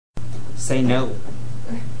say no.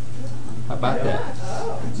 How about that?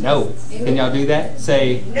 No. Can y'all do that?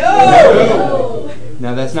 Say no.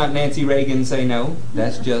 Now that's not Nancy Reagan say no.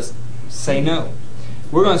 That's just say no.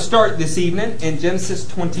 We're going to start this evening in Genesis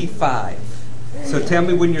 25. So tell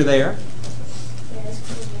me when you're there.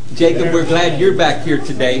 Jacob, we're glad you're back here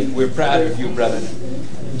today. We're proud of you, brother.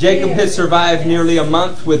 Jacob has survived nearly a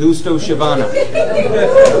month with Usto Shavana.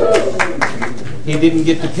 He didn't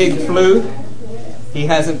get the pig flu. He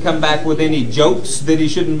hasn't come back with any jokes that he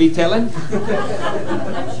shouldn't be telling.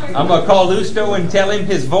 I'm going to call Usto and tell him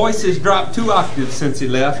his voice has dropped 2 octaves since he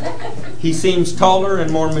left. He seems taller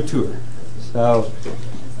and more mature. So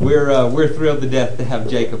we're thrilled to death to have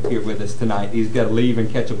Jacob here with us tonight. He's got to leave and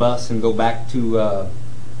catch a bus and go back to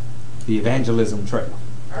the evangelism trail.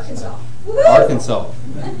 Arkansas.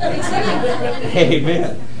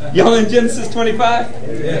 Amen. Y'all in Genesis 25?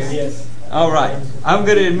 Yes. All right. I'm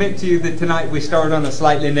going to admit to you that tonight we start on a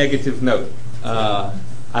slightly negative note. I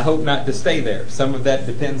hope not to stay there. Some of that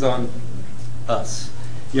depends on us.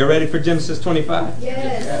 You ready for Genesis 25?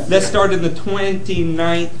 Yes. Let's start in the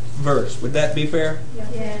 29th verse. Would that be fair?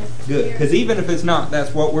 Yes. Good. Because even if it's not,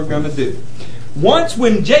 that's what we're going to do. Once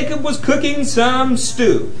when Jacob was cooking some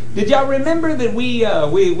stew. Did y'all remember that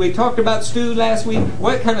we talked about stew last week?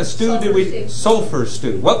 What kind of stew did we... Sulfur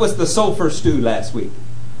stew. What was the sulfur stew last week?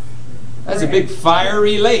 That's a big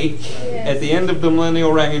fiery lake at the end of the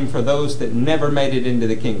millennial reign for those that never made it into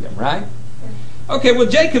the kingdom, right? Okay, well,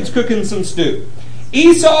 Jacob's cooking some stew.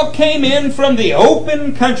 Esau came in from the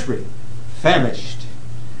open country, famished.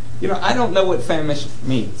 You know, I don't know what famished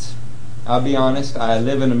means. I'll be honest, I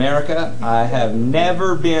live in America. I have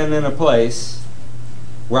never been in a place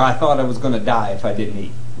where I thought I was going to die if I didn't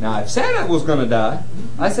eat. Now, I've said I was going to die.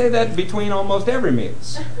 I say that between almost every meal.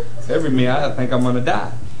 Every meal I think I'm going to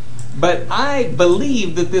die. But I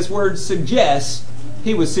believe that this word suggests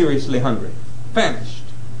he was seriously hungry, famished.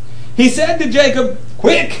 He said to Jacob,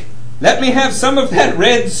 "Quick, let me have some of that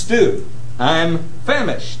red stew. I'm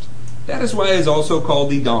famished." That is why it is also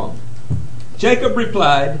called Edom. Jacob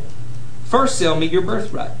replied, "First sell me your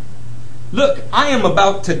birthright." "Look, I am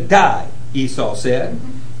about to die," Esau said.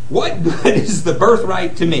 "What good is the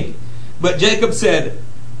birthright to me?" But Jacob said,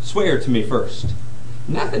 "Swear to me first."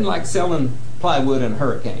 Nothing like selling plywood in a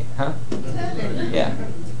hurricane, huh? Yeah.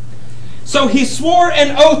 So he swore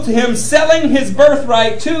an oath to him, selling his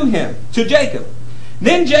birthright to Jacob.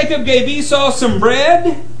 Then Jacob gave Esau some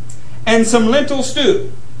bread and some lentil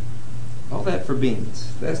stew. All that for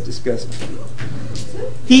beans. That's disgusting.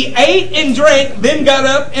 He ate and drank, then got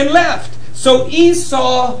up and left. So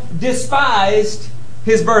Esau despised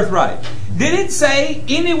his birthright. Did it say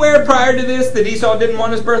anywhere prior to this that Esau didn't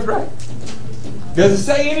want his birthright? Does it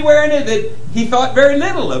say anywhere in it that he thought very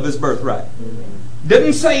little of his birthright?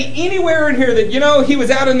 Doesn't say anywhere in here that, he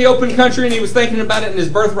was out in the open country and he was thinking about it and his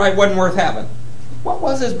birthright wasn't worth having. What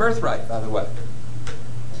was his birthright, by the way?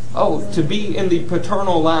 Oh, to be in the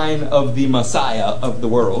paternal line of the Messiah of the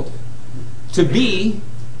world. To be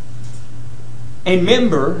a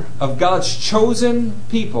member of God's chosen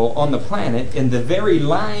people on the planet in the very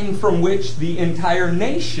line from which the entire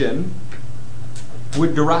nation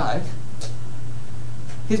would derive.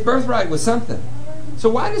 His birthright was something. So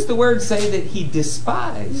why does the word say that he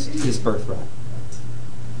despised his birthright?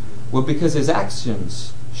 Well, because his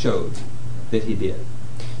actions showed that he did.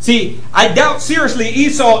 See, I doubt seriously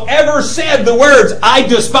Esau ever said the words, "I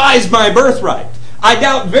despise my birthright." I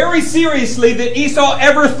doubt very seriously that Esau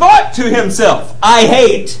ever thought to himself, "I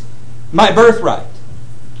hate my birthright."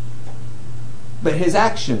 But his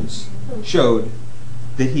actions showed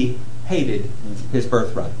that he hated his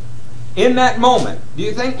birthright. In that moment, do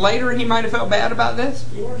you think later he might have felt bad about this?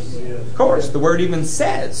 Of course. The word even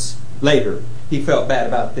says later he felt bad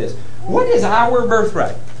about this. What is our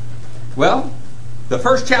birthright? Well, the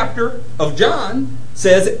first chapter of John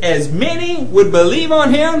says, as many would believe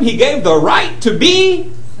on him, he gave the right to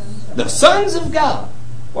be the sons of God.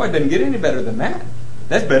 Boy, it doesn't get any better than that.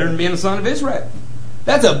 That's better than being a son of Israel.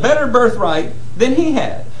 That's a better birthright than he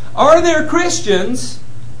had. Are there Christians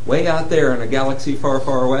way out there in a galaxy far,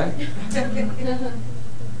 far away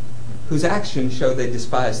whose actions show they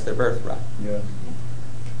despise their birthright? Yeah.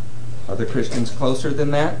 Are there Christians closer than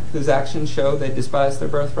that whose actions show they despise their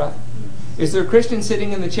birthright? Is there a Christian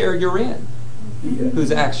sitting in the chair you're in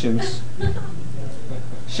whose actions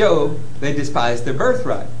show they despise their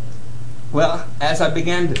birthright? Well, as I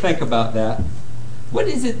began to think about that, what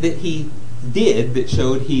is it that he did that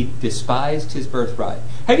showed he despised his birthright?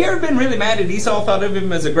 Have you ever been really mad at Esau, thought of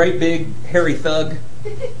him as a great big hairy thug?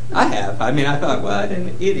 I have. I mean, I thought, what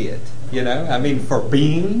an idiot. For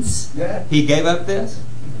beans, he gave up this.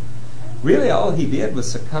 Really, all he did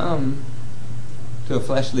was succumb to a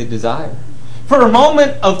fleshly desire. For a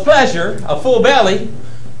moment of pleasure, a full belly,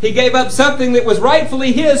 he gave up something that was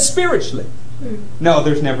rightfully his spiritually. No,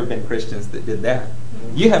 there's never been Christians that did that.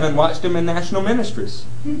 You haven't watched them in national ministries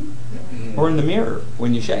or in the mirror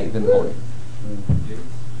when you shave in the morning.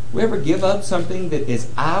 We ever give up something that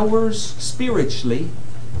is ours spiritually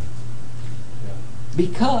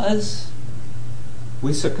because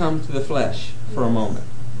we succumb to the flesh for a moment?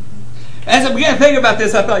 As I began to think about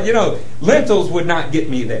this, I thought, lentils would not get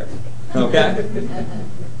me there. Okay?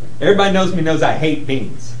 Everybody knows I hate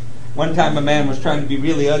beans. One time a man was trying to be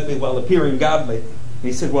really ugly while appearing godly.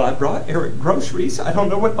 He said, well, I brought Eric groceries. I don't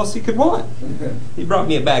know what else he could want. He brought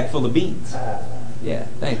me a bag full of beans. Yeah,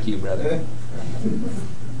 thank you, brother.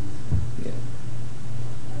 Yeah.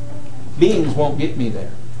 Beans won't get me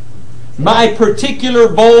there. My particular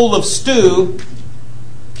bowl of stew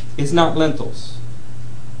is not lentils.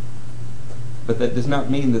 But that does not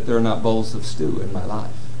mean that there are not bowls of stew in my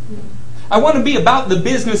life. I want to be about the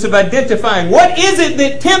business of identifying what is it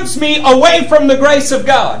that tempts me away from the grace of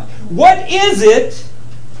God? What is it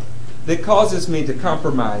that causes me to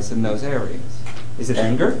compromise in those areas? Is it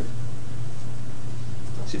anger?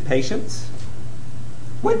 Is it patience?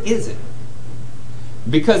 What is it?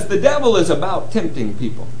 Because the devil is about tempting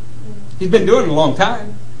people. He's been doing it a long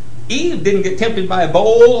time. Eve didn't get tempted by a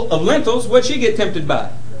bowl of lentils. What'd she get tempted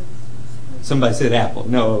by? Somebody said apple.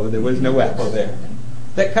 No, there was no apple there.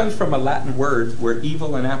 That comes from a Latin word where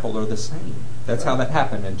evil and apple are the same. That's how that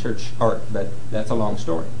happened in church art, but that's a long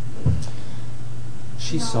story.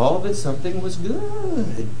 She saw that something was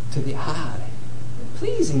good to the eye,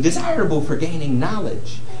 pleasing, desirable for gaining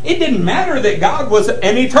knowledge. It didn't matter that God was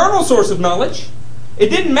an eternal source of knowledge. It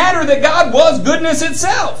didn't matter that God was goodness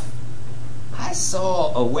itself. I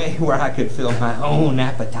saw a way where I could fill my own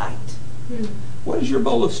appetite. What does your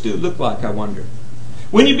bowl of stew look like, I wonder?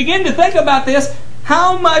 When you begin to think about this,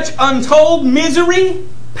 how much untold misery,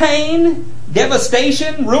 pain,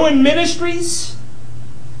 devastation, ruined ministries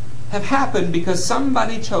have happened because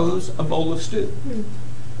somebody chose a bowl of stew.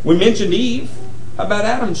 We mentioned Eve. How about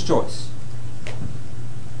Adam's choice?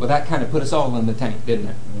 Well, that kind of put us all in the tank,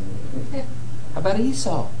 didn't it? How about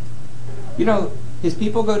Esau? His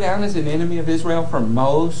people go down as an enemy of Israel for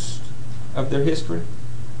most of their history.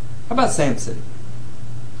 How about Samson?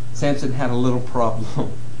 Samson had a little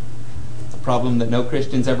problem. A problem that no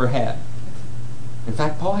Christians ever had. In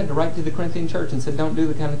fact, Paul had to write to the Corinthian church and said, don't do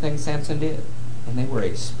the kind of things Samson did. And they were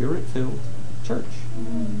a spirit-filled church.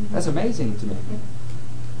 That's amazing to me.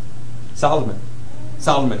 Solomon,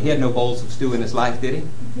 he had no bowls of stew in his life, did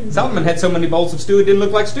he? Solomon had so many bowls of stew, it didn't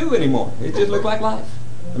look like stew anymore. It just looked like life.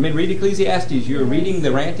 Read Ecclesiastes. You're reading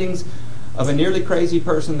the rantings of a nearly crazy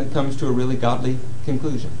person that comes to a really godly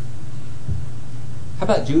conclusion. How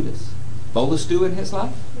about Judas? Bowl of stew in his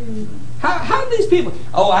life? How these people...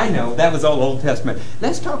 Oh, I know. That was all Old Testament.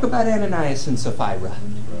 Let's talk about Ananias and Sapphira.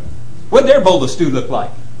 What did their bowl of stew look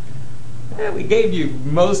like? We gave you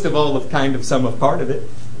most of all of kind of some of part of it.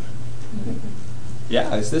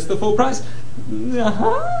 Yeah, is this the full price?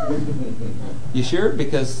 Uh-huh. You sure?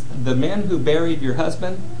 Because the men who buried your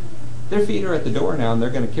husband, their feet are at the door now and they're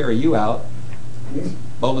going to carry you out.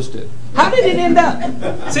 Bowl of stew. How did it end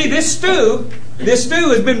up? See, this stew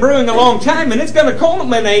has been brewing a long time and it's going to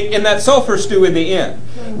culminate in that sulfur stew in the end.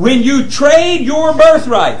 When you trade your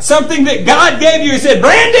birthright, something that God gave you, He said,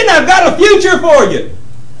 Brandon, I've got a future for you.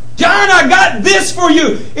 John, I got this for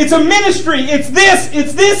you. It's a ministry. It's this,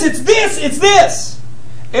 it's this, it's this, it's this.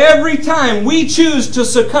 Every time we choose to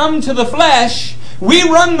succumb to the flesh, we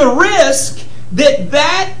run the risk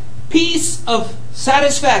that piece of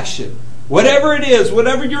satisfaction, whatever it is,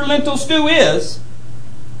 whatever your lentil stew is,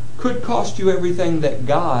 could cost you everything that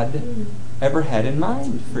God ever had in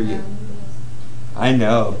mind for you. I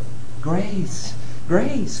know. Grace,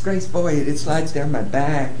 boy, it slides down my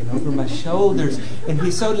back and over my shoulders. And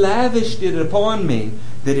He so lavished it upon me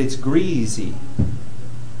that it's greasy.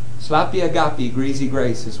 Sloppy agape, greasy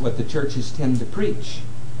grace is what the churches tend to preach.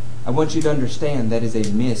 I want you to understand that is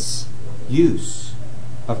a misuse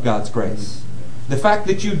of God's grace. The fact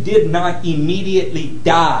that you did not immediately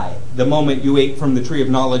die the moment you ate from the tree of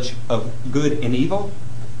knowledge of good and evil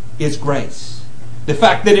is grace. The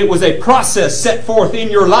fact that it was a process set forth in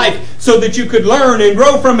your life so that you could learn and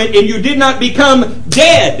grow from it and you did not become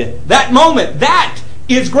dead that moment, that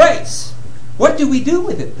is grace. What do we do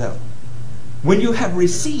with it though? When you have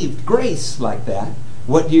received grace like that,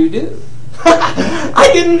 what do?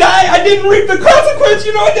 I didn't die. I didn't reap the consequence.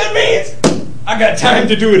 You know what that means? I got time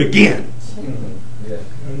to do it again.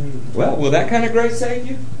 Well, will that kind of grace save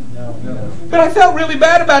you? No. But I felt really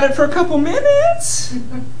bad about it for a couple minutes.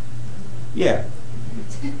 Yeah.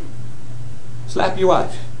 Slap your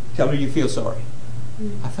wife. Tell her you feel sorry.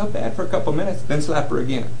 I felt bad for a couple minutes, then slap her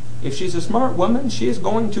again. If she's a smart woman, she is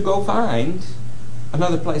going to go find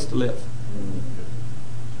another place to live.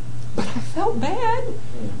 But I felt bad.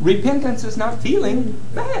 Repentance is not feeling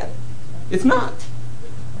bad. It's not.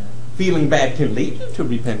 Feeling bad can lead you to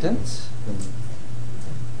repentance.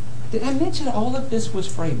 Did I mention all of this was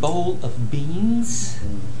for a bowl of beans?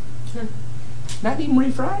 Not even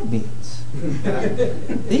refried beans.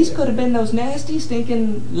 These could have been those nasty,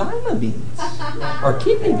 stinking lima beans or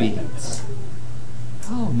kidney beans.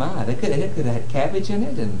 Oh my! It could have had cabbage in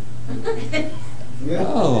it, and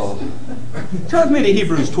oh, turn with me to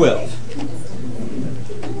Hebrews 12.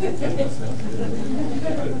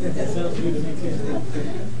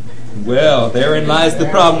 Well, therein lies the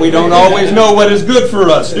problem. We don't always know what is good for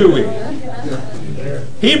us, do we?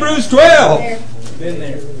 Hebrews 12.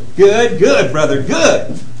 Good, good, brother,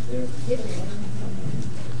 good.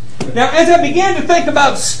 Now, as I began to think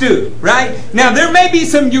about stew, right? Now, there may be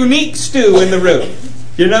some unique stew in the room,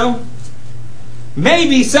 you know?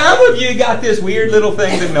 Maybe some of you got this weird little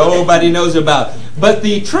thing that nobody knows about. But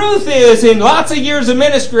the truth is, in lots of years of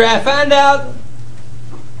ministry, I found out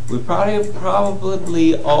we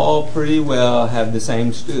probably all pretty well have the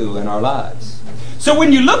same stew in our lives. So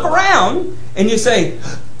when you look around and you say,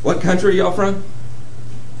 what country are y'all from?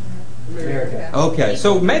 America. Okay,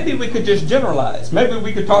 so maybe we could just generalize. Maybe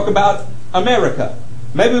we could talk about America.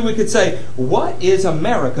 Maybe we could say, what is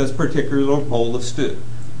America's particular bowl of stew?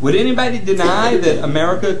 Would anybody deny that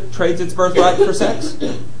America trades its birthright for sex?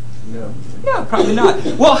 No. No, probably not.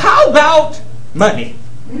 Well, how about money?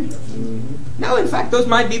 No, in fact, those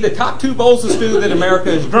might be the top two bowls of stew that America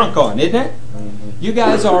is drunk on, isn't it? You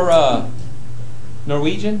guys are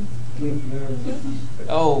Norwegian?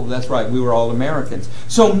 Oh, that's right. We were all Americans.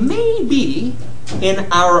 So maybe in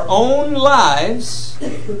our own lives,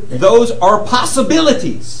 those are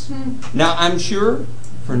possibilities. Now, I'm sure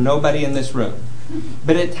for nobody in this room.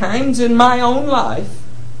 But at times in my own life,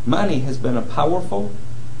 money has been a powerful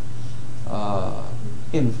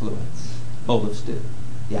influence. Bowl of stew.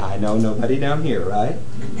 Yeah, I know nobody down here, right?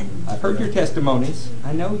 I've heard your testimonies.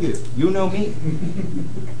 I know you. You know me.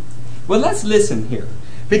 Well, let's listen here.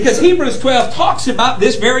 Because Hebrews 12 talks about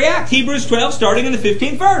this very act. Hebrews 12 starting in the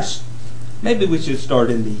 15th verse. Maybe we should start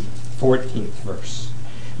in the 14th verse.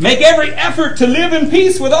 Make every effort to live in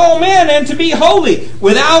peace with all men and to be holy.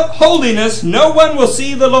 Without holiness, no one will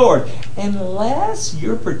see the Lord. Unless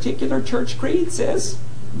your particular church creed says,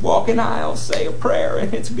 walk in aisles, say a prayer,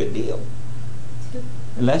 and it's a good deal.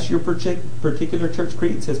 Unless your particular church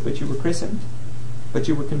creed says, but you were christened, but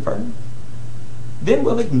you were confirmed. Then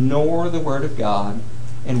we'll ignore the Word of God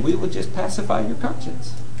and we will just pacify your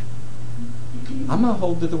conscience. I'm going to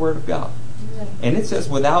hold to the Word of God. And it says,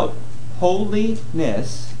 without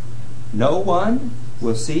holiness, no one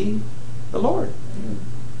will see the Lord.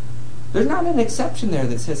 There's not an exception there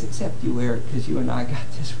that says, except you, Eric, because you and I got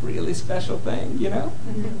this really special thing, you know?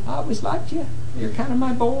 I always liked you. You're kind of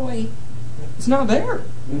my boy. It's not there.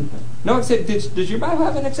 No, except, does your Bible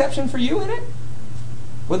have an exception for you in it?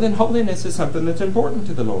 Well, then holiness is something that's important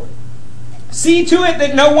to the Lord. See to it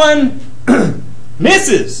that no one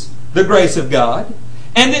misses the grace of God,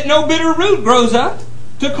 and that no bitter root grows up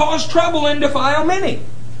to cause trouble and defile many.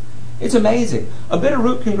 It's amazing. A bitter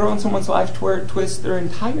root can grow in someone's life to where it twists their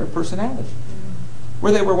entire personality.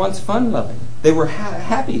 Where they were once fun-loving, they were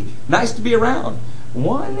happy, nice to be around.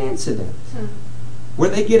 One incident where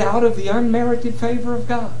they get out of the unmerited favor of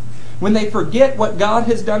God, when they forget what God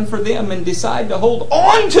has done for them and decide to hold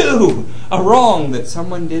on to a wrong that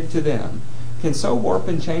someone did to them, can so warp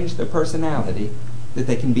and change their personality that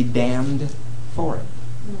they can be damned for it.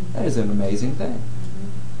 That is an amazing thing.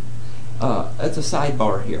 That's a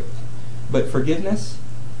sidebar here. But forgiveness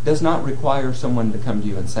does not require someone to come to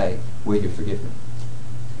you and say, will you forgive me?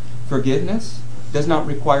 Forgiveness does not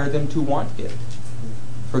require them to want it.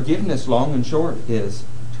 Forgiveness, long and short, is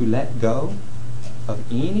to let go of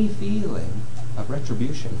any feeling of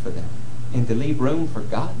retribution for them and to leave room for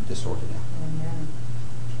God to sort it out. Amen.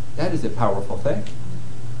 That is a powerful thing.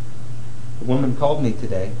 A woman called me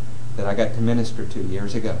today that I got to minister to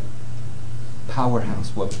years ago.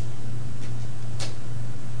 Powerhouse woman.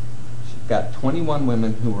 She got 21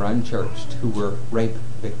 women who were unchurched, who were rape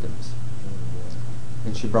victims.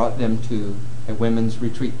 And she brought them to a women's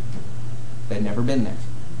retreat. They'd never been there.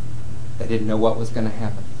 They didn't know what was going to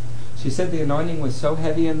happen. She said the anointing was so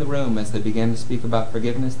heavy in the room as they began to speak about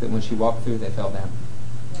forgiveness that when she walked through, they fell down.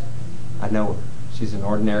 I know her. She's an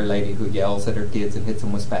ordinary lady who yells at her kids and hits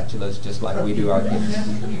them with spatulas just like we do our kids.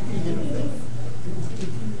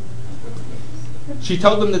 She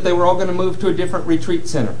told them that they were all going to move to a different retreat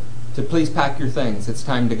center. To please pack your things. It's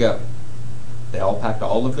time to go. They all packed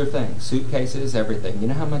all of their things, suitcases, everything. You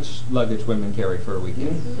know how much luggage women carry for a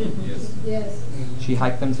weekend? Yes. She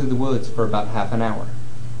hiked them through the woods for about half an hour.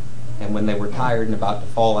 And when they were tired and about to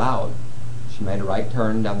fall out, she made a right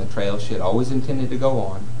turn down the trail she had always intended to go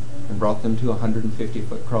on and brought them to a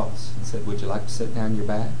 150-foot cross and said, "Would you like to set down your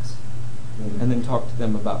bags?" And then talk to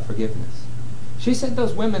them about forgiveness. She said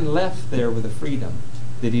those women left there with a freedom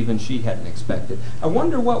that even she hadn't expected. I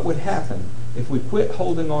wonder what would happen if we quit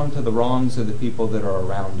holding on to the wrongs of the people that are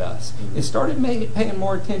around us and started paying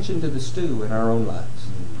more attention to the stew in our own lives.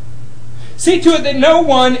 See to it that no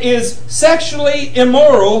one is sexually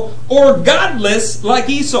immoral or godless like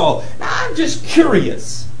Esau. Now, I'm just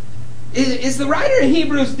curious. Is the writer of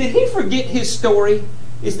Hebrews, did he forget his story?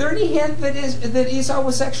 Is there any hint that Esau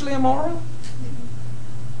was sexually immoral?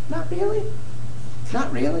 Not really.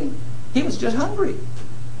 Not really. He was just hungry.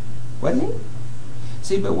 Wasn't he?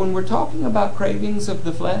 See, but when we're talking about cravings of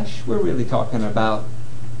the flesh, we're really talking about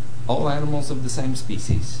all animals of the same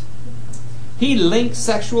species. He linked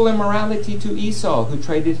sexual immorality to Esau, who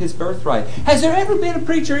traded his birthright. Has there ever been a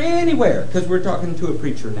preacher anywhere, because we're talking to a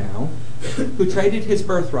preacher now, who traded his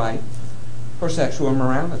birthright for sexual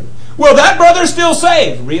immorality? Well, that brother's still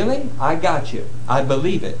saved. Really? I got you. I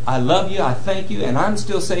believe it. I love you. I thank you. And I'm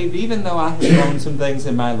still saved even though I have thrown some things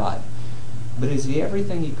in my life. But is he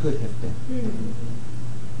everything he could have been?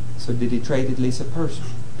 So did he trade at least a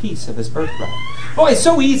piece of his birthright? Boy, it's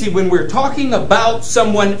so easy when we're talking about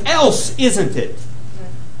someone else, isn't it?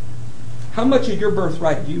 How much of your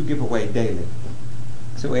birthright do you give away daily?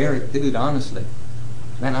 So Eric, dude, honestly,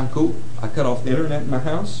 man, I'm cool. I cut off the internet in my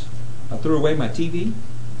house. I threw away my TV.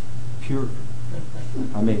 Pure.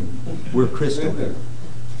 I mean, we're crystal clear.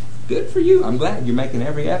 Good for you. I'm glad you're making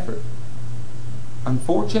every effort.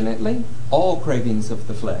 Unfortunately, all cravings of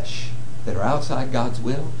the flesh that are outside God's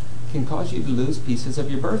will can cause you to lose pieces of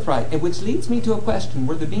your birthright. And which leads me to a question.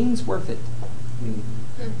 Were the beans worth it?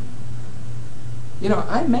 You know,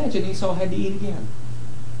 I imagine Esau had to eat again.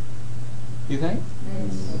 You think?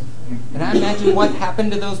 And I imagine what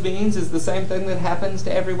happened to those beans is the same thing that happens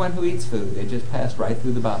to everyone who eats food. It just passed right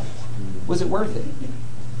through the body. Was it worth it?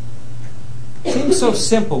 It seems so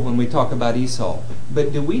simple when we talk about Esau.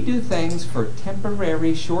 But do we do things for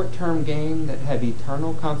temporary, short-term gain that have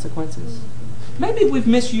eternal consequences? Maybe we've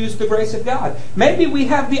misused the grace of God. Maybe we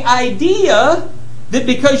have the idea that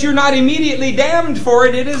because you're not immediately damned for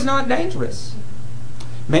it, it is not dangerous.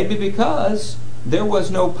 Maybe because there was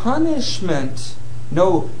no punishment,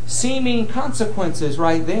 no seeming consequences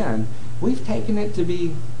right then, we've taken it to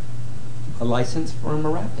be a license for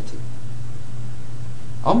immorality.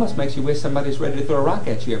 Almost makes you wish somebody's ready to throw a rock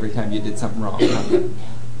at you every time you did something wrong.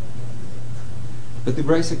 But the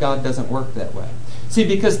grace of God doesn't work that way. See,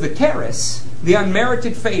 because the charis, the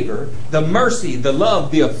unmerited favor, the mercy, the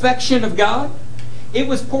love, the affection of God, it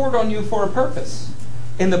was poured on you for a purpose.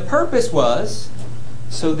 And the purpose was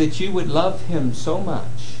so that you would love Him so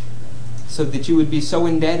much, so that you would be so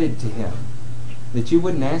indebted to Him, that you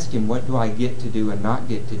wouldn't ask Him, what do I get to do and not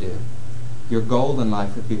get to do? Your goal in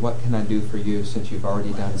life would be, what can I do for you since you've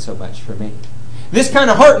already done so much for me? This kind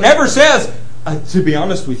of heart never says, to be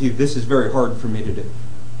honest with you, this is very hard for me to do.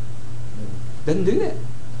 Doesn't do that.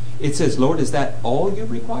 It says, Lord, is that all you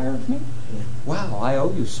require of me? Wow, I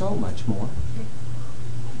owe you so much more.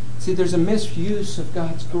 See, there's a misuse of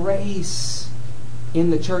God's grace in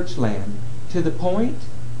the church land to the point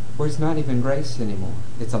where it's not even grace anymore.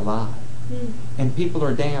 It's a lie. And people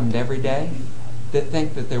are damned every day that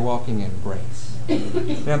think that they're walking in grace.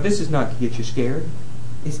 Now, this is not to get you scared.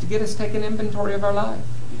 It's to get us to take an inventory of our life.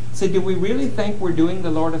 So do we really think we're doing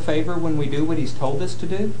the Lord a favor when we do what He's told us to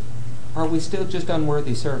do? Or are we still just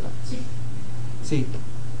unworthy servants? See,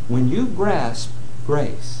 when you grasp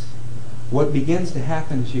grace, what begins to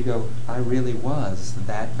happen is you go, I really was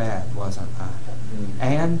that bad, wasn't I?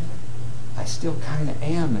 And I still kind of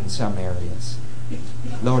am in some areas.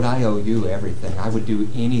 Lord, I owe you everything. I would do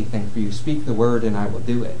anything for you. Speak the word and I will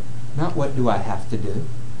do it. Not what do I have to do?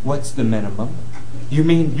 What's the minimum? You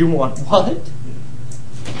mean you want what?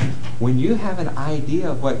 When you have an idea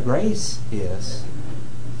of what grace is,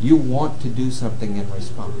 you want to do something in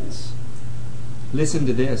response. Listen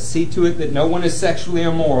to this. See to it that no one is sexually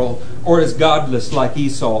immoral or is godless like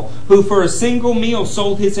Esau, who for a single meal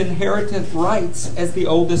sold his inheritance rights as the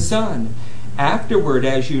oldest son. Afterward,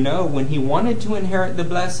 as you know, when he wanted to inherit the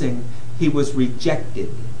blessing, he was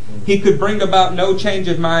rejected. He could bring about no change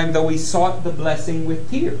of mind, though he sought the blessing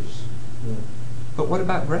with tears. But what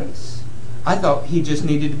about grace? I thought he just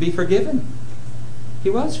needed to be forgiven. He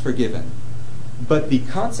was forgiven. But the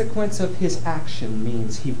consequence of his action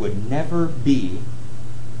means he would never be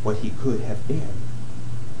what he could have been.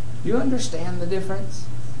 Do you understand the difference?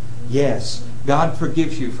 Yes, God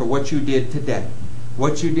forgives you for what you did today,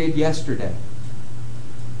 what you did yesterday.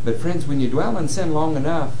 But friends, when you dwell in sin long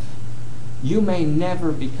enough, you may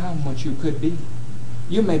never become what you could be.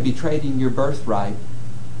 You may be trading your birthright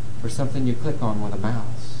for something you click on with a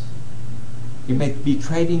mouse. You may be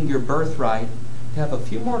trading your birthright to have a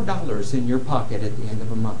few more dollars in your pocket at the end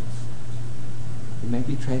of a month. You may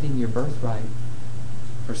be trading your birthright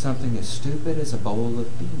for something as stupid as a bowl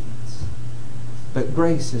of beans. But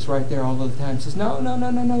grace is right there all the time. Says,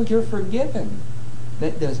 no, you're forgiven.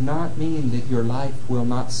 That does not mean that your life will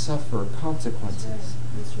not suffer consequences.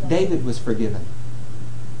 That's right. David was forgiven.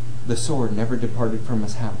 The sword never departed from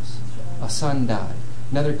his house. A son died.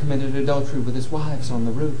 Another committed adultery with his wives on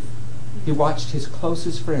the roof. He watched his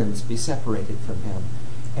closest friends be separated from him.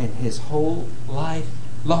 And his whole life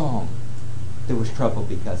long, there was trouble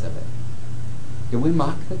because of it. Do we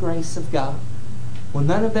mock the grace of God? Well,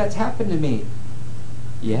 none of that's happened to me.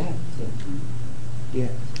 Yet.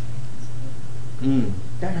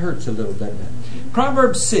 That hurts a little, doesn't it?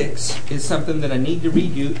 Proverbs 6 is something that I need to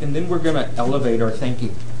read you, and then we're going to elevate our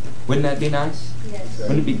thinking. Wouldn't that be nice? Yes.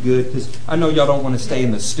 Wouldn't it be good? Because I know y'all don't want to stay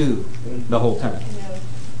in the stew the whole time. No.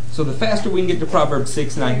 So the faster we can get to Proverbs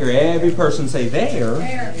 6, and I hear every person say, there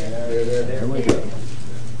we go.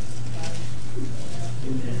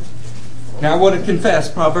 Now I want to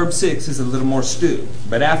confess, Proverbs 6 is a little more stew.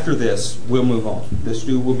 But after this, we'll move on. The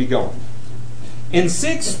stew will be gone. In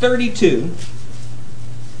 6:32,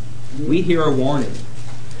 we hear a warning.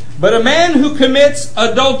 But a man who commits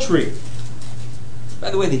adultery. By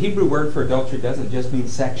the way, the Hebrew word for adultery doesn't just mean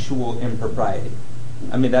sexual impropriety.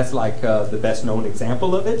 I mean, that's like the best known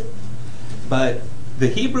example of it. But the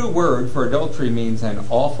Hebrew word for adultery means an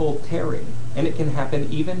awful tearing. And it can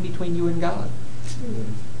happen even between you and God.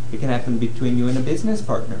 It can happen between you and a business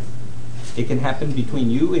partner. It can happen between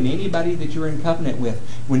you and anybody that you're in covenant with.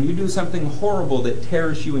 When you do something horrible that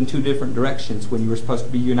tears you in two different directions when you were supposed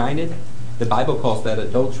to be united, the Bible calls that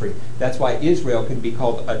adultery. That's why Israel can be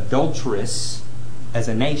called adulterous as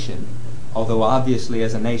a nation, although obviously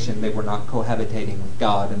as a nation they were not cohabitating with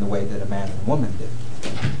God in the way that a man and a woman did.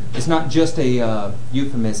 It's not just a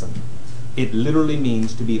euphemism. It literally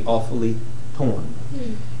means to be awfully torn.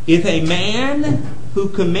 If a man who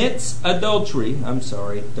commits adultery,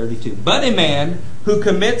 32, but a man who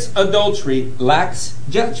commits adultery lacks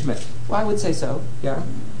judgment. Well, I would say so, yeah.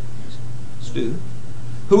 Stu.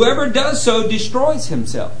 Whoever does so destroys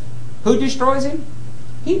himself. Who destroys him?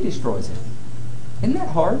 He destroys him. Isn't that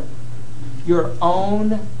hard? Your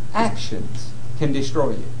own actions can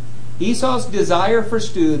destroy you. Esau's desire for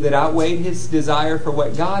Stu that outweighed his desire for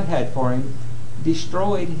what God had for him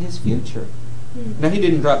destroyed his future. Now, he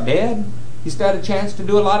didn't drop dead. He still had a chance to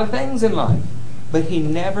do a lot of things in life. But he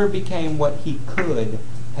never became what he could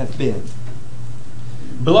have been.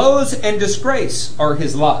 Blows and disgrace are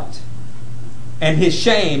his lot. And his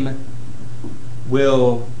shame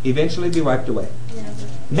will eventually be wiped away.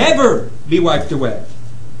 Never be wiped away.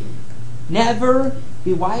 Never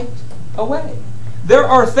be wiped away. There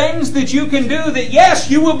are things that you can do that, yes,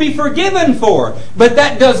 you will be forgiven for. But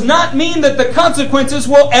that does not mean that the consequences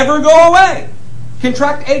will ever go away.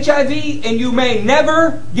 Contract HIV and you may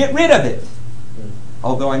never get rid of it.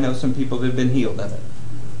 Although I know some people that have been healed of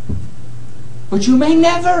it. But you may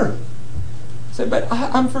never. Say, but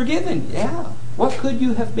I'm forgiven. Yeah. What could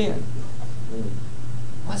you have been?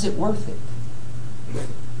 Was it worth it?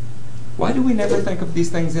 Why do we never think of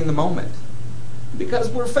these things in the moment? Because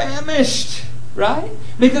we're famished, right?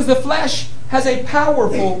 Because the flesh has a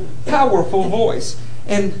powerful, powerful voice.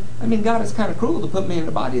 And, I mean, God is kind of cruel to put me in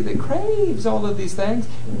a body that craves all of these things.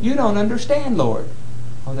 You don't understand, Lord.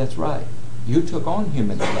 Oh, that's right. You took on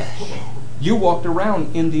human flesh. You walked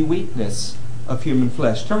around in the weakness of human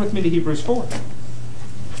flesh. Turn with me to Hebrews 4.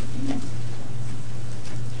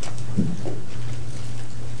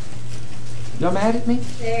 Y'all mad at me?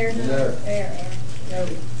 There. No.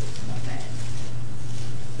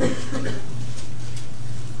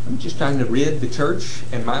 I'm just trying to rid the church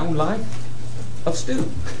and my own life of stew.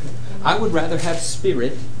 I would rather have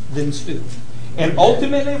spirit than stew. And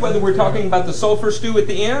ultimately, whether we're talking about the sulfur stew at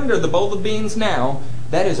the end or the bowl of beans now,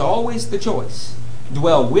 that is always the choice.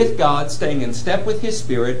 Dwell with God, staying in step with His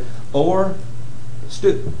Spirit, or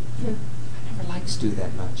stew. I never liked stew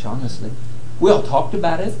that much, honestly. We all talked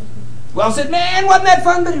about it. We all said, man, wasn't that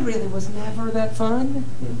fun? But it really was never that fun.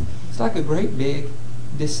 It's like a great big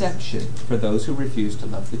deception for those who refuse to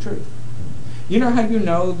love the truth. You know how you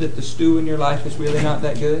know that the stew in your life is really not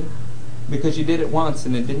that good? because you did it once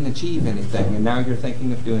and it didn't achieve anything, and now you're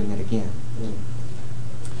thinking of doing it again.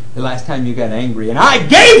 The last time you got angry, and I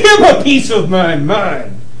gave him a piece of my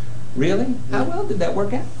mind. Really? How well did that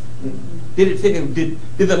work out? Did it fit? Did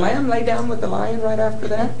the lamb lay down with the lion right after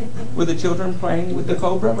that? Were the children playing with the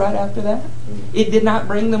cobra right after that? It did not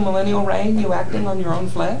bring the millennial reign, you acting on your own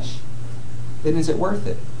flesh? Then is it worth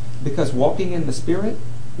it? Because walking in the Spirit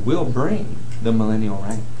will bring the millennial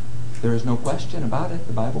reign. There is no question about it.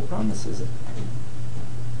 The Bible promises it.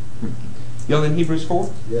 Y'all in Hebrews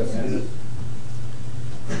 4? Yes.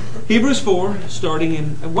 Hebrews 4, starting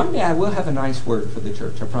in... One day I will have a nice word for the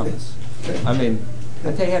church, I promise. I mean,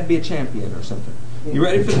 I tell you, I'd be a champion or something. You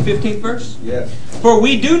ready for the 15th verse? Yes. For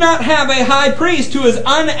we do not have a high priest who is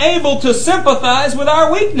unable to sympathize with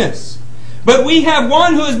our weakness, but we have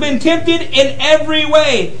one who has been tempted in every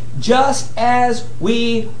way, just as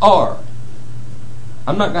we are.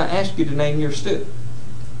 I'm not going to ask you to name your stew,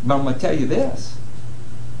 but I'm going to tell you this.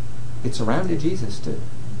 It surrounded Jesus too.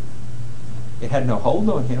 It had no hold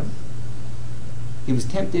on him. He was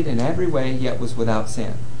tempted in every way, yet was without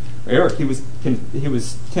sin. Eric, he was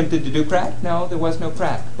tempted to do crack? No, there was no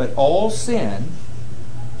crack. But all sin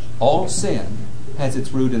has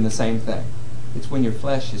its root in the same thing. It's when your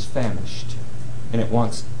flesh is famished and it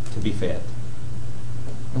wants to be fed.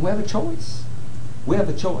 And we have a choice. We have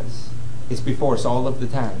a choice. It's before us all of the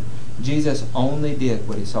time. Jesus only did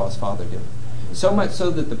what he saw his Father do. So much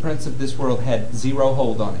so that the prince of this world had zero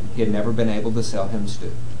hold on him. He had never been able to sell him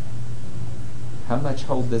stew. How much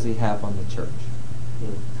hold does he have on the church?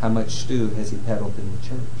 How much stew has he peddled in the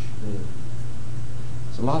church?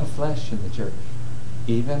 There's a lot of flesh in the church,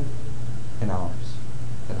 even in ours,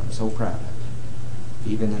 that I'm so proud of,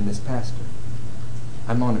 even in this pastor.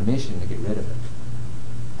 I'm on a mission to get rid of it.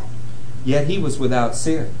 Yet he was without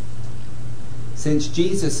sin. Since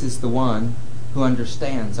Jesus is the one who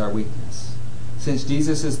understands our weakness, since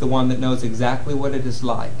Jesus is the one that knows exactly what it is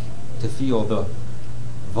like to feel the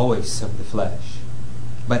voice of the flesh,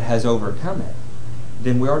 but has overcome it,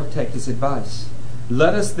 then we are to take his advice.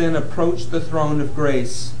 Let us then approach the throne of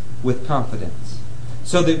grace with confidence,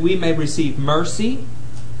 so that we may receive mercy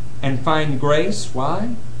and find grace.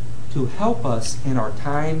 Why? To help us in our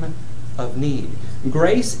time of need.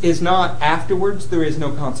 Grace is not afterwards, there is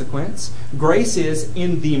no consequence. Grace is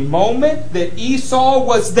in the moment that Esau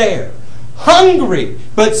was there, hungry,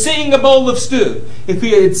 but seeing a bowl of stew. If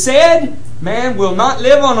he had said, man will not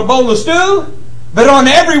live on a bowl of stew, but on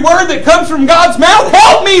every word that comes from God's mouth,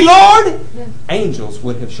 help me, Lord! Angels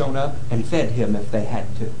would have shown up and fed him if they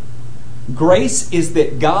had to. Grace is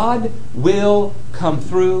that God will come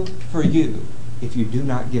through for you if you do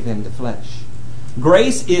not give in to flesh.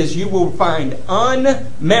 Grace is you will find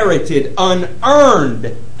unmerited,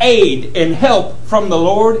 unearned aid and help from the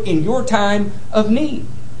Lord in your time of need.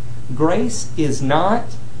 Grace is not,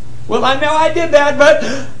 well, I know I did that,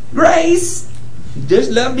 but grace...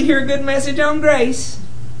 Just love to hear a good message on grace.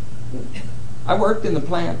 I worked in the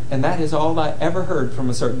plant, and that is all I ever heard from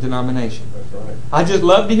a certain denomination. That's right. I just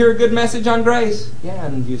love to hear a good message on grace. Yeah,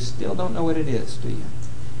 and you still don't know what it is, do you?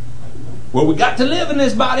 Well, we got to live in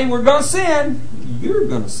this body. We're going to sin. You're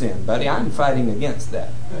going to sin, buddy. I'm fighting against that.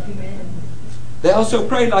 Amen. They also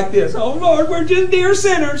pray like this. Oh, Lord, we're just dear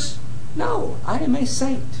sinners. No, I am a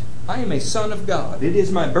saint. I am a son of God. It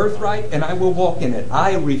is my birthright, and I will walk in it.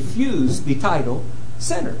 I refuse the title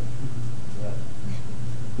sinner.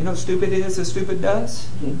 You know how stupid it is as stupid does?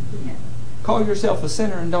 Call yourself a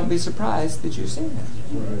sinner and don't be surprised that you sin.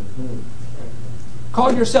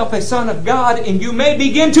 Call yourself a son of God and you may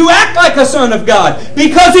begin to act like a son of God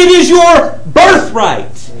because it is your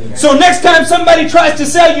birthright. So next time somebody tries to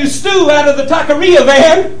sell you stew out of the taqueria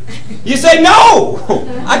van, you say, no!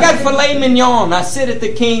 I got filet mignon. I sit at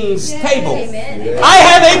the king's table. Amen. I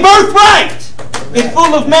have a birthright. It's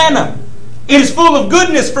full of manna. It is full of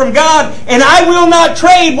goodness from God, and I will not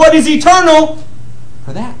trade what is eternal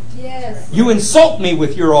for that. Yes. You insult me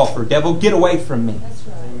with your offer, devil. Get away from me. That's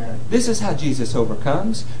right. This is how Jesus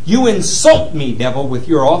overcomes. You insult me, devil, with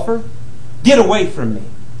your offer. Get away from me.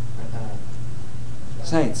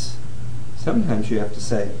 Saints, sometimes you have to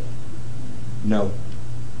say no.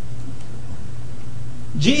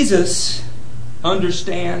 Jesus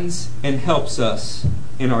understands and helps us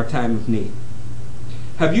in our time of need.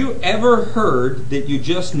 Have you ever heard that you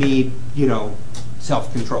just need,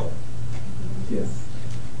 self-control? Yes.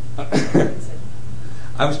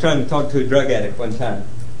 I was trying to talk to a drug addict one time.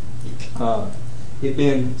 He'd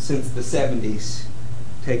been since the 70s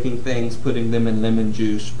taking things, putting them in lemon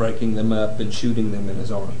juice, breaking them up, and shooting them in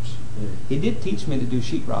his arms. He did teach me to do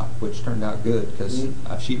sheetrock, which turned out good because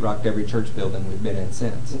I've sheetrocked every church building we've been in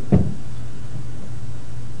since.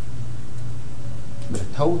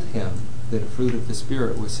 told him that a fruit of the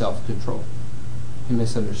Spirit was self-control. He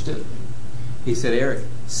misunderstood. He said, Eric,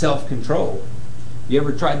 self-control? You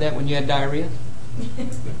ever tried that when you had diarrhea?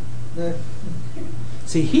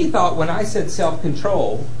 See, he thought when I said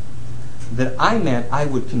self-control that I meant I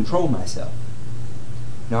would control myself.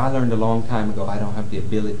 Now, I learned a long time ago I don't have the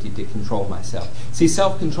ability to control myself. See,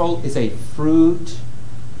 self-control is a fruit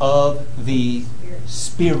of the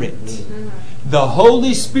Spirit. The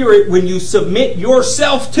Holy Spirit, when you submit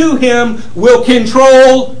yourself to Him, will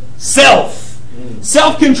control self.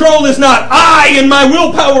 Self-control is not, I in my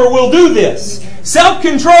willpower will do this.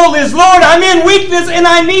 Self-control is, Lord, I'm in weakness and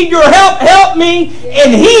I need your help. Help me.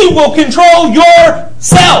 And He will control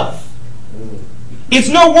yourself. It's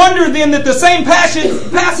no wonder then that the same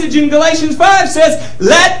passage in Galatians 5 says,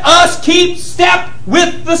 let us keep step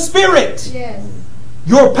with the Spirit. Yes.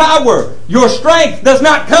 Your power, your strength does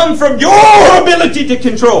not come from your ability to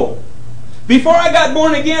control. Before I got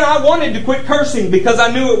born again, I wanted to quit cursing because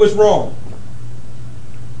I knew it was wrong.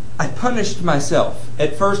 I punished myself.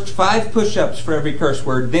 At first 5 push-ups for every curse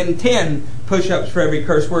word, then 10 push-ups for every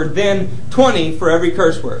curse word, then 20 for every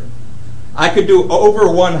curse word. I could do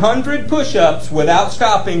over 100 push-ups without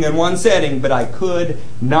stopping in one setting, but I could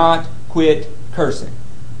not quit cursing.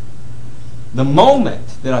 The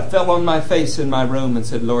moment that I fell on my face in my room and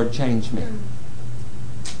said, Lord, change me,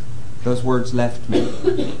 those words left me,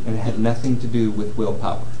 and it had nothing to do with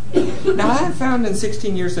willpower. Now, I have found in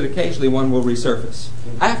 16 years that occasionally one will resurface.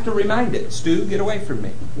 I have to remind it, Stu, get away from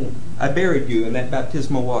me. I buried you in that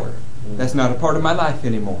baptismal water. That's not a part of my life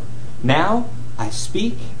anymore. Now, I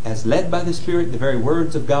speak as led by the Spirit the very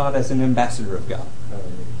words of God as an ambassador of God.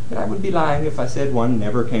 But I would be lying if I said one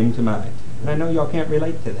never came to mind. And I know y'all can't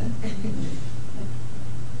relate to that.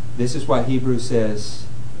 This is why Hebrews says,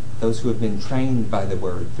 those who have been trained by the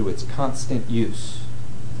Word through its constant use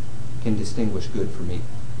can distinguish good from evil.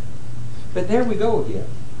 But there we go again.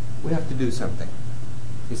 We have to do something.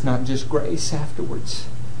 It's not just grace afterwards.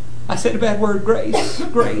 I said a bad word, grace,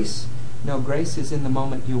 grace. No, grace is in the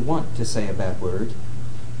moment you want to say a bad word,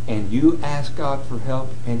 and you ask God for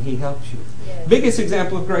help, and He helps you. Yes. Biggest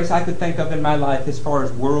example of grace I could think of in my life as far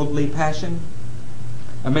as worldly passion,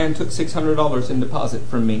 a man took $600 in deposit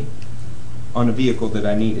from me on a vehicle that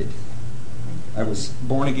I needed. I was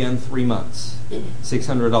born again 3 months.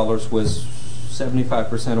 $600 was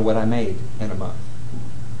 75% of what I made in a month.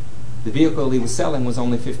 The vehicle he was selling was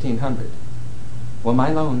only $1,500. Well,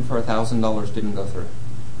 my loan for $1,000 didn't go through.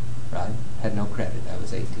 Right? Had no credit. I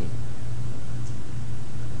was 18.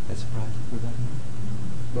 That surprised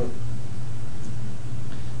everybody?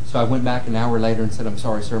 So I went back an hour later and said, I'm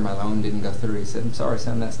sorry, sir, my loan didn't go through. He said, I'm sorry,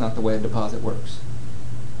 son, that's not the way a deposit works.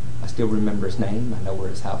 I still remember his name. I know where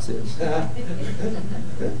his house is.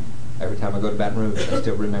 Every time I go to Baton Rouge, I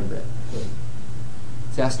still remember it.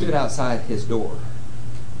 See, I stood outside his door,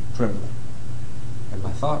 trembling. And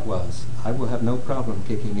my thought was, I will have no problem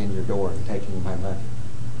kicking in your door and taking my money.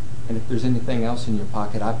 And if there's anything else in your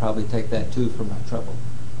pocket, I'd probably take that too for my trouble.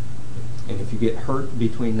 And if you get hurt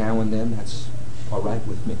between now and then, that's all right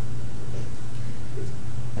with me.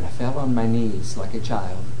 And I fell on my knees like a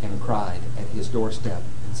child and cried at his doorstep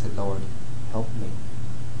and said, Lord, help me.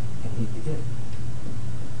 And He did.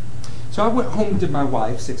 So I went home to my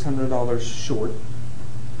wife, $600 short,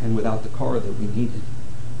 and without the car that we needed.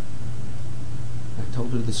 I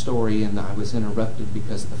told her the story, and I was interrupted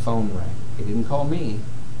because the phone rang. He didn't call me.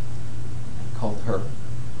 He called her.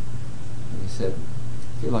 And he said,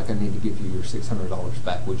 I feel like I need to give you your $600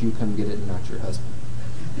 back. Would you come get it and not your husband?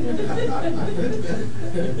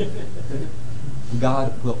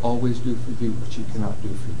 God will always do for you what you cannot do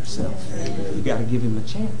for yourself. You got to give Him a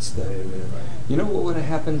chance, though. You know what would have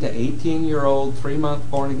happened to 18-year-old,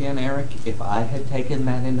 3-month born-again Eric if I had taken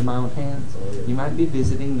that into my own hands? You might be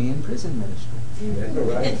visiting me in prison ministry. That's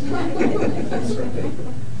right.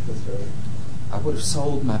 I would have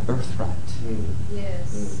sold my birthright.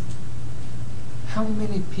 Yes. How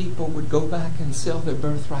many people would go back and sell their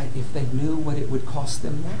birthright if they knew what it would cost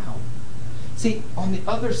them now? See, on the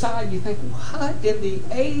other side, you think, what in the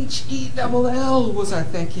H-E-double-L was I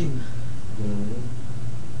thinking?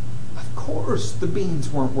 Of course the beans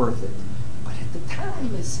weren't worth it. But at the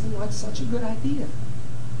time, it seemed like such a good idea.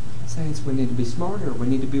 Saints, we need to be smarter. We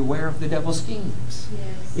need to be aware of the devil's schemes.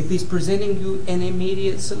 Yes. If he's presenting you an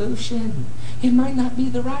immediate solution, it might not be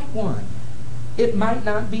the right one. It might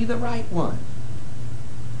not be the right one.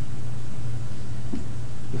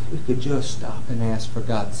 If we could just stop and ask for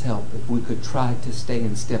God's help, if we could try to stay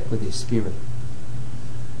in step with His Spirit,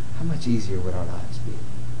 how much easier would our lives be?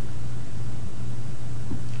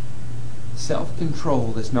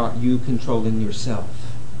 Self-control is not you controlling yourself.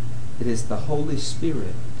 It is the Holy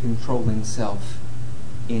Spirit controlling self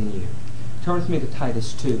in you. Turn with me to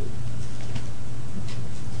Titus 2.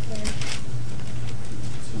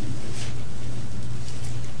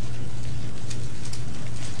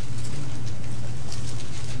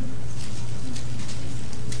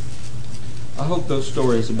 I hope those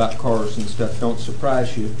stories about cars and stuff don't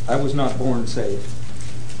surprise you. I was not born saved.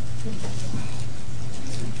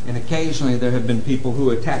 And occasionally there have been people who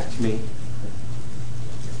attacked me,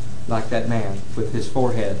 like that man with his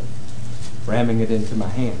forehead ramming it into my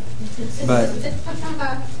hand. But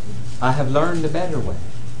I have learned a better way,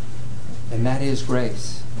 and that is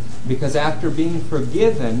grace. Because after being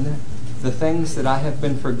forgiven the things that I have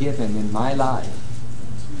been forgiven in my life,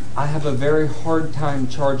 I have a very hard time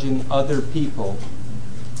charging other people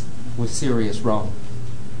with serious wrong.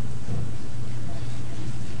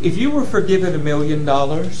 If you were forgiven $1 million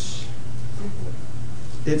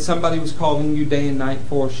that somebody was calling you day and night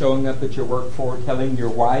for, showing up at your work for, telling your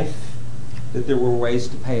wife that there were ways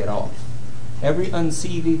to pay it off, every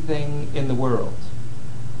unseedy thing in the world,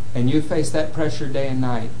 and you face that pressure day and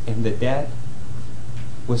night, and the debt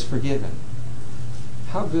was forgiven,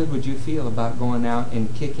 how good would you feel about going out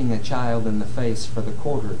and kicking a child in the face for the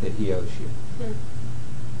quarter that he owes you? We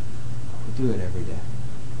do it every day.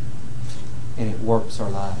 And it warps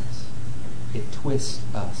our lives. It twists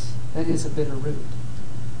us. That is a bitter root.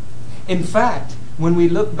 In fact, when we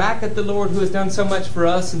look back at the Lord who has done so much for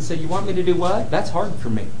us and say, you want me to do what? That's hard for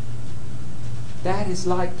me. That is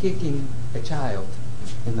like kicking a child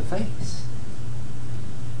in the face.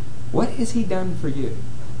 What has He done for you?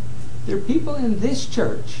 There are people in this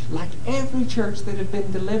church, like every church, that have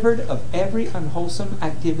been delivered of every unwholesome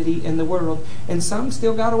activity in the world, and some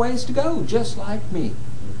still got a ways to go, just like me.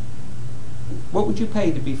 What would you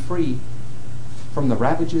pay to be free from the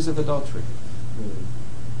ravages of adultery?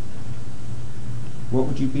 What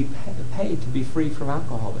would you be paid to be free from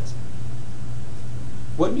alcoholism?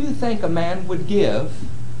 What do you think a man would give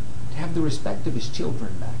to have the respect of his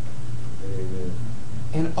children back? Amen.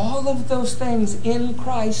 And all of those things in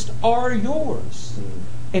Christ are yours.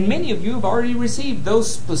 And many of you have already received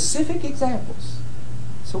those specific examples.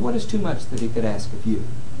 So what is too much that He could ask of you?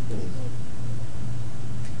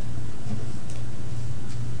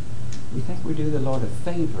 We think we do the Lord a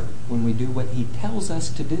favor when we do what He tells us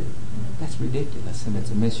to do. That's ridiculous, and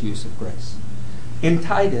it's a misuse of grace. In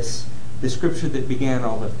Titus, the scripture that began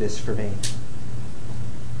all of this for me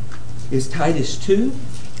is Titus 2,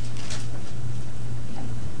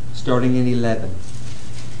 starting in 11.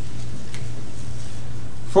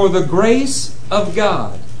 For the grace of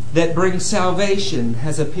God that brings salvation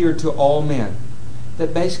has appeared to all men.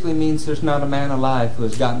 That basically means there's not a man alive who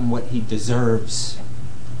has gotten what he deserves.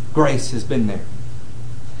 Grace has been there.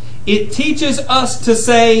 It teaches us to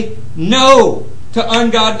say no to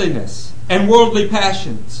ungodliness and worldly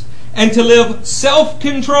passions, and to live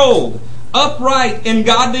self-controlled, upright, and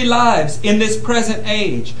godly lives in this present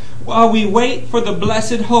age, while we wait for the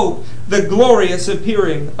blessed hope, the glorious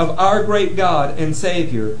appearing of our great God and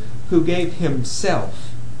Savior, who gave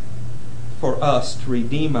Himself for us to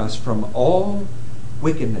redeem us from all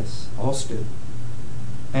wickedness, all stupid,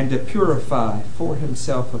 and to purify for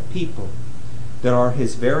Himself a people that are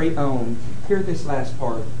His very own. Hear this last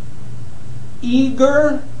part.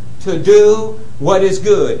 Eager to do what is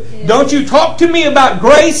good. Yeah. Don't you talk to me about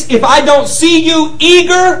grace if I don't see you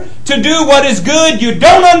eager to do what is good. You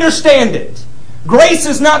don't understand it. Grace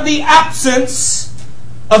is not the absence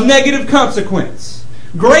of negative consequence.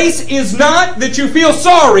 Grace is not that you feel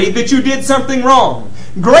sorry that you did something wrong.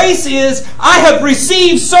 Grace is, I have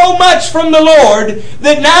received so much from the Lord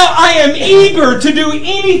that now I am eager to do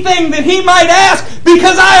anything that He might ask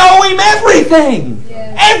because I owe Him everything.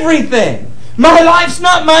 Yeah. Everything. My life's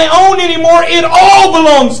not my own anymore. It all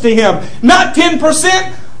belongs to Him. Not 10%,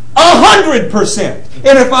 100%.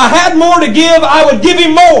 And if I had more to give, I would give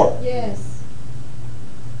Him more. Yes.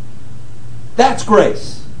 That's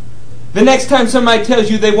grace. The next time somebody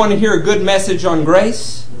tells you they want to hear a good message on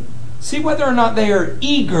grace, see whether or not they are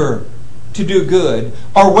eager to do good,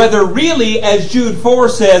 or whether really, as Jude 4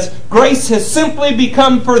 says, grace has simply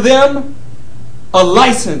become for them a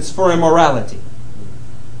license for immorality.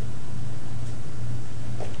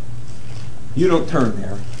 You don't turn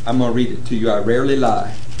there. I'm going to read it to you. I rarely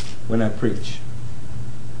lie when I preach.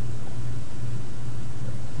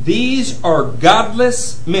 These are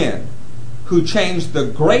godless men who changed the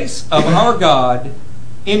grace of our God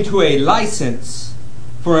into a license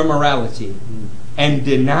for immorality and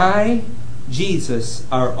deny Jesus,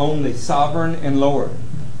 our only sovereign and Lord.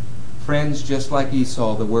 Friends, just like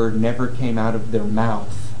Esau, the word never came out of their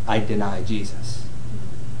mouth, I deny Jesus.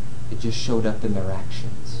 It just showed up in their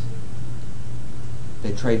actions.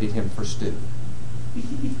 They traded him for stew.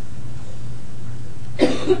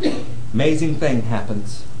 Amazing thing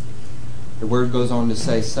happens. The word goes on to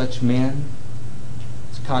say, such men's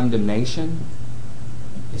condemnation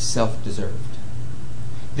is self-deserved.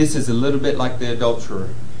 This is a little bit like the adulterer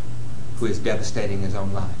who is devastating his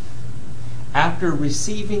own life. After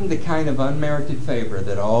receiving the kind of unmerited favor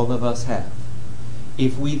that all of us have,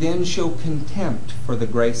 if we then show contempt for the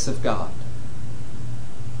grace of God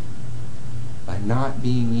by not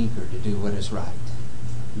being eager to do what is right,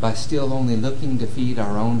 by still only looking to feed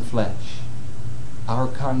our own flesh, our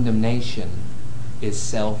condemnation is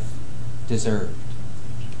self-deserved.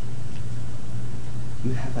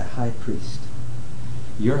 You have a high priest.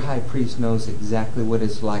 Your high priest knows exactly what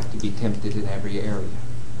it's like to be tempted in every area.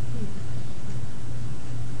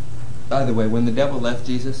 By the way, when the devil left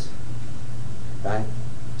Jesus, right?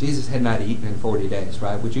 Jesus had not eaten in 40 days,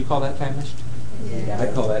 right? Would you call that famished? Yeah.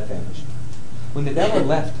 I call that famished. When the devil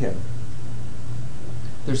left him,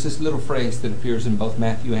 there's this little phrase that appears in both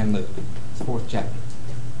Matthew and Luke, 4th chapter.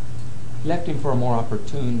 He left him for a more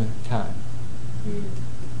opportune time.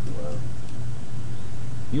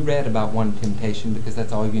 You read about one temptation because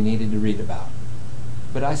that's all you needed to read about.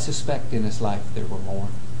 But I suspect in his life there were more.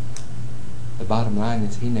 The bottom line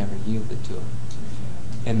is he never yielded to it.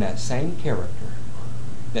 And that same character,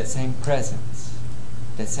 that same presence,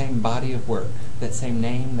 that same body of work, that same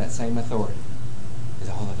name, that same authority is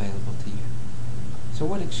all available to you. So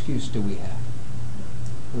what excuse do we have?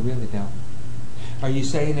 We really don't. Are you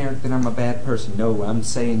saying, Eric, that I'm a bad person? No, I'm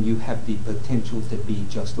saying you have the potential to be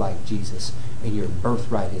just like Jesus, and your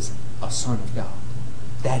birthright is a son of God.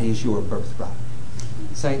 That is your birthright.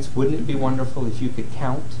 Saints, wouldn't it be wonderful if you could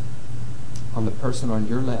count on the person on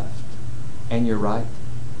your left and your right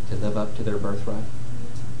to live up to their birthright?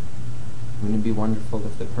 Wouldn't it be wonderful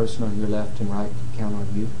if the person on your left and right could count on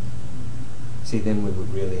you? See, then we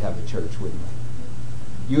would really have a church, wouldn't we?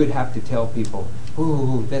 You would have to tell people,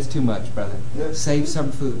 ooh, that's too much, brother. Save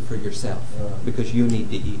some food for yourself because you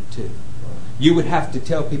need to eat too. You would have to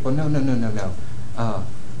tell people, no.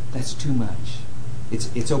 That's too much.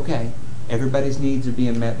 It's okay. Everybody's needs are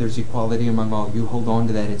being met. There's equality among all. You hold on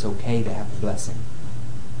to that. It's okay to have a blessing.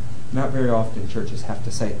 Not very often churches have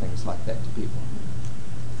to say things like that to people.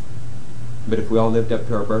 But if we all lived up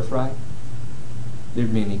to our birthright,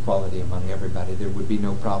 there'd be an equality among everybody. There would be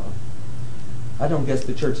no problem. I don't guess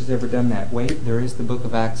the church has ever done that. Wait, there is the book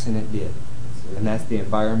of Acts, and it did. And that's the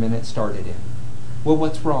environment it started in. Well,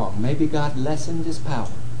 what's wrong? Maybe God lessened his power.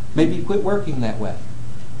 Maybe he quit working that way.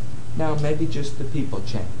 Now, maybe just the people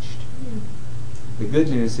changed. The good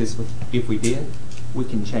news is if we did, we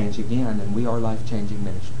can change again, and we are life-changing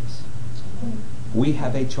ministries. We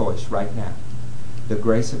have a choice right now. The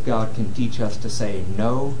grace of God can teach us to say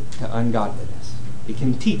no to ungodliness. It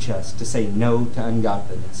can teach us to say no to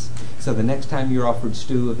ungodliness. So the next time you're offered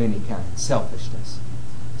stew of any kind, selfishness,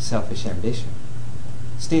 selfish ambition,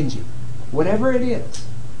 stingy, whatever it is,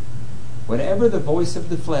 whatever the voice of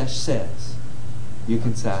the flesh says, you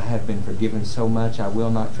can say, I have been forgiven so much, I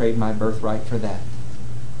will not trade my birthright for that.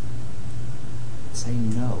 Say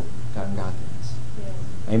no to ungodliness.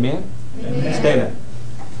 Yeah. Amen? Amen? Stand up.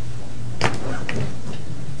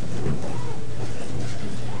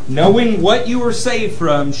 Knowing what you were saved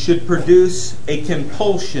from should produce a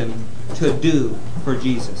compulsion to do for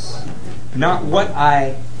Jesus. Not what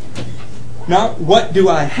do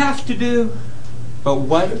I have to do, but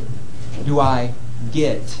what do I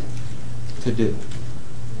get to do?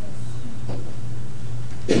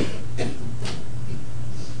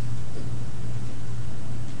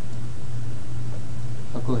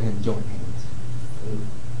 I'll go ahead and join hands.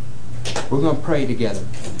 We're going to pray together.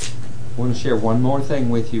 I want to share one more thing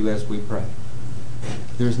with you as we pray.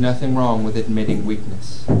 There's nothing wrong with admitting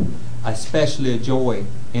weakness. I especially enjoy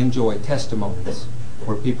testimonies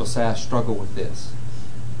where people say, I struggle with this,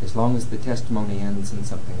 as long as the testimony ends in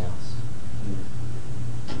something else.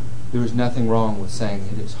 There is nothing wrong with saying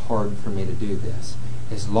it is hard for me to do this,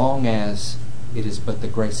 as long as it is but the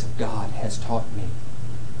grace of God has taught me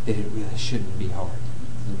that it really shouldn't be hard.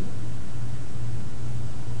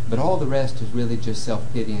 But all the rest is really just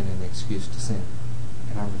self-pity and an excuse to sin.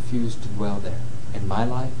 And I refuse to dwell there, in my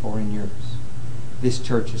life or in yours. This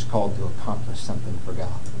church is called to accomplish something for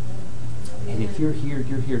God. And if you're here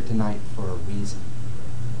tonight for a reason.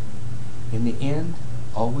 In the end,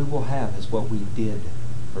 all we will have is what we did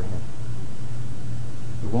for Him.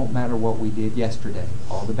 It won't matter what we did yesterday,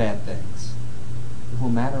 all the bad things. It will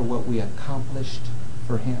matter what we accomplished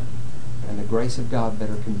for Him. And the grace of God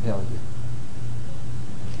better compel you.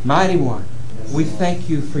 Mighty One, we thank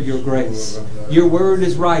you for your grace. Your word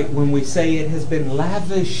is right when we say it has been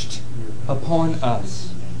lavished upon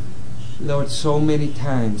us. Lord, so many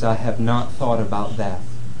times I have not thought about that.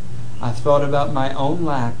 I've thought about my own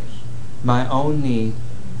lack, my own need,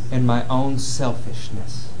 and my own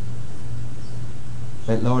selfishness.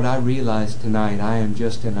 But Lord, I realize tonight I am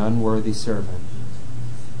just an unworthy servant.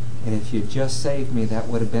 And if you just saved me, that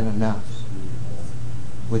would have been enough.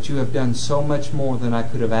 But you have done so much more than I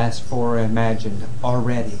could have asked for or imagined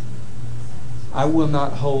already. I will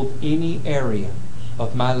not hold any area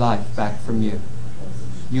of my life back from you.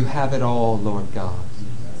 You have it all, Lord God.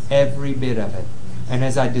 Every bit of it. And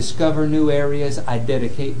as I discover new areas, I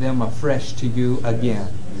dedicate them afresh to you again.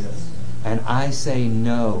 And I say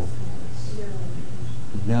no.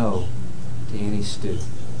 No to any stew.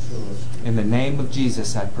 In the name of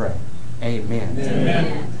Jesus I pray. Amen.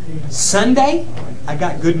 Amen. Sunday, I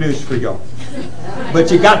got good news for y'all.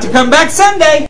 But you got to come back Sunday.